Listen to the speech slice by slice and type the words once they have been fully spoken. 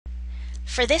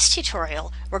For this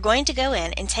tutorial, we're going to go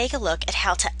in and take a look at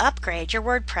how to upgrade your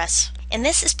WordPress. And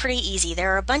this is pretty easy.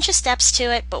 There are a bunch of steps to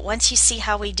it, but once you see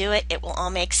how we do it, it will all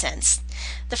make sense.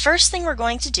 The first thing we're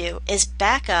going to do is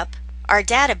back up our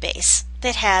database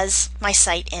that has my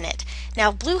site in it.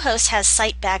 Now, Bluehost has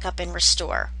Site Backup and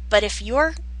Restore, but if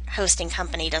your hosting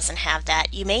company doesn't have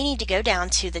that, you may need to go down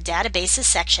to the Databases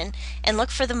section and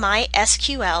look for the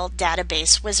MySQL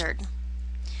Database Wizard.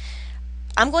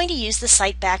 I'm going to use the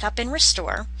Site Backup and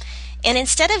Restore, and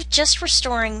instead of just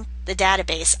restoring the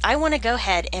database, I want to go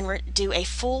ahead and do a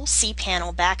full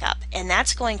cPanel backup, and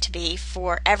that's going to be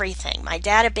for everything, my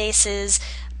databases,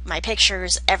 my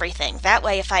pictures, everything. That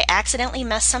way, if I accidentally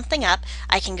mess something up,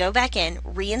 I can go back in,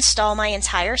 reinstall my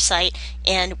entire site,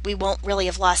 and we won't really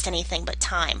have lost anything but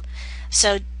time.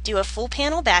 So do a full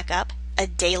panel backup, a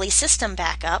daily system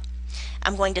backup.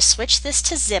 I'm going to switch this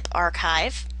to zip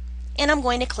archive, and I'm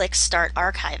going to click Start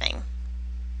Archiving.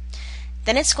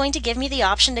 Then it's going to give me the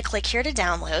option to click here to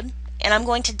download, and I'm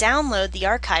going to download the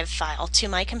archive file to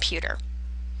my computer.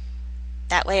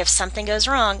 That way, if something goes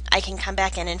wrong, I can come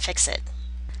back in and fix it.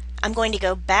 I'm going to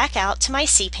go back out to my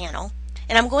cPanel,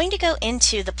 and I'm going to go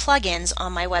into the plugins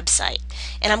on my website,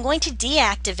 and I'm going to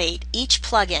deactivate each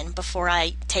plugin before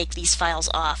I take these files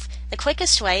off. The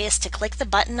quickest way is to click the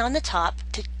button on the top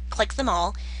to click them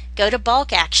all, go to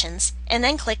Bulk Actions, and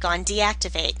then click on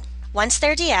Deactivate. Once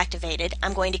they're deactivated,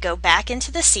 I'm going to go back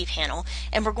into the cPanel,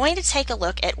 and we're going to take a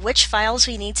look at which files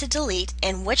we need to delete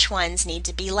and which ones need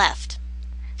to be left.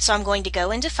 So I'm going to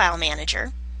go into File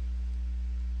Manager,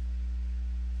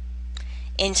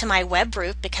 into my web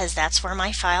root because that's where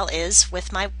my file is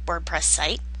with my WordPress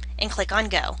site, and click on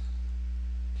Go.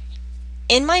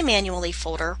 In my Manually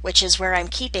folder, which is where I'm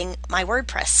keeping my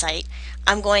WordPress site,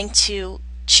 I'm going to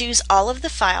choose all of the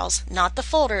files, not the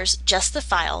folders, just the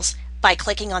files, by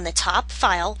clicking on the top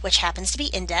file, which happens to be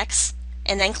Index,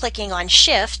 and then clicking on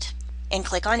Shift and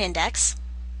click on Index.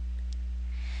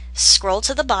 Scroll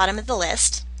to the bottom of the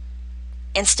list,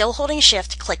 and still holding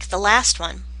Shift, click the last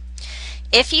one.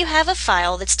 If you have a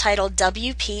file that's titled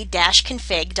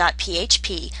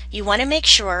wp-config.php, you want to make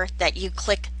sure that you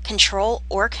click Control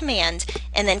or Command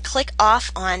and then click off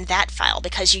on that file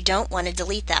because you don't want to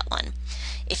delete that one.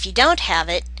 If you don't have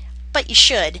it, but you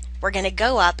should, we're going to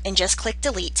go up and just click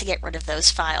Delete to get rid of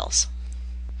those files.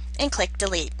 And click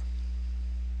Delete.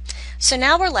 So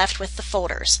now we're left with the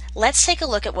folders. Let's take a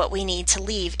look at what we need to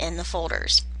leave in the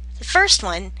folders. The first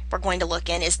one we're going to look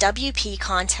in is WP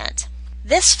Content.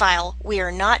 This file we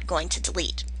are not going to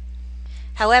delete.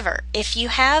 However, if you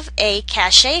have a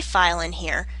cache file in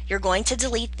here, you're going to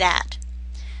delete that.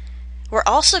 We're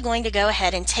also going to go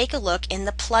ahead and take a look in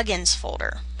the Plugins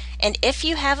folder. And if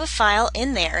you have a file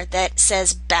in there that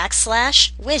says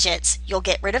 \widgets, you'll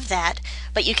get rid of that.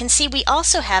 But you can see we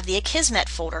also have the Akismet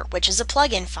folder, which is a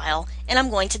plugin file, and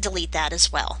I'm going to delete that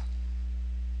as well.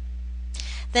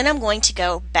 Then I'm going to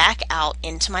go back out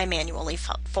into my Manually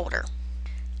folder.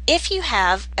 If you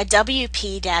have a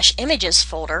WP-images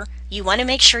folder, you want to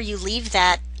make sure you leave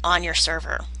that on your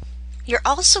server. You're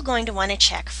also going to want to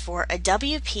check for a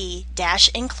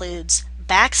WP-includes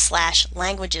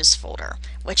 \languages folder,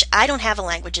 which I don't have a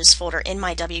languages folder in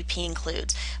my WP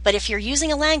includes, but if you're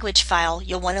using a language file,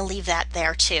 you'll want to leave that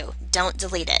there too. Don't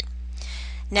delete it.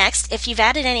 Next, if you've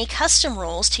added any custom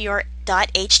rules to your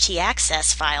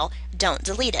 .htaccess file, don't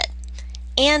delete it.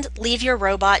 And leave your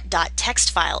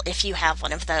robot.txt file if you have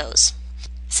one of those.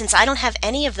 Since I don't have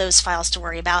any of those files to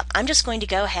worry about, I'm just going to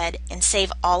go ahead and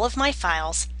save all of my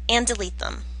files and delete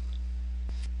them.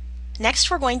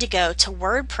 Next, we're going to go to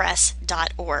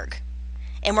wordpress.org,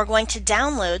 and we're going to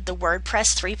download the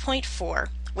WordPress 3.4,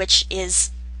 which is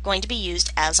going to be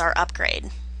used as our upgrade.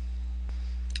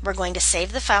 We're going to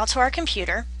save the file to our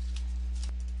computer,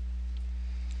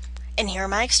 and here are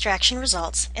my extraction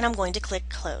results, and I'm going to click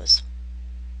Close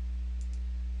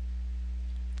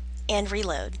and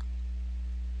reload.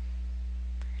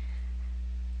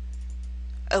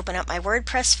 Open up my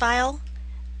WordPress file,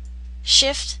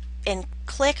 Shift and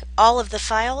click all of the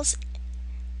files,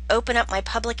 open up my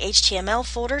public HTML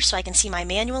folder so I can see my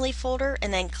Manually folder,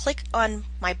 and then click on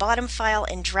my bottom file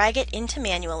and drag it into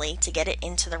Manually to get it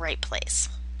into the right place.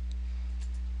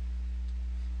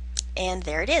 And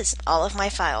there it is, all of my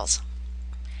files.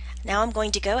 Now I'm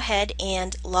going to go ahead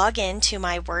and log in to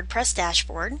my WordPress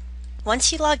dashboard.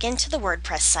 Once you log into the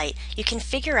WordPress site, you can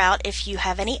figure out if you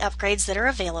have any upgrades that are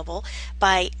available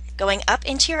by going up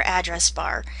into your address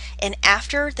bar, and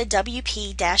after the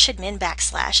wp-admin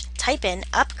 / type in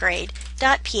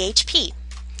upgrade.php.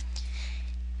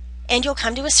 And you'll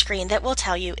come to a screen that will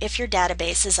tell you if your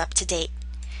database is up to date.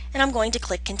 And I'm going to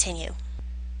click Continue.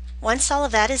 Once all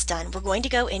of that is done, we're going to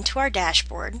go into our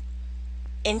dashboard,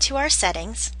 into our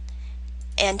settings,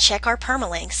 and check our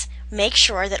permalinks. Make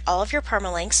sure that all of your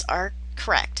permalinks are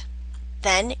correct.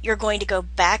 Then you're going to go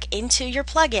back into your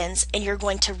plugins and you're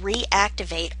going to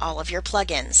reactivate all of your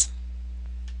plugins.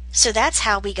 So that's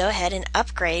how we go ahead and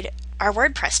upgrade our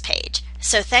WordPress page.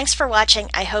 So thanks for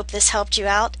watching. I hope this helped you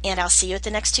out, and I'll see you at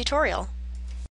the next tutorial.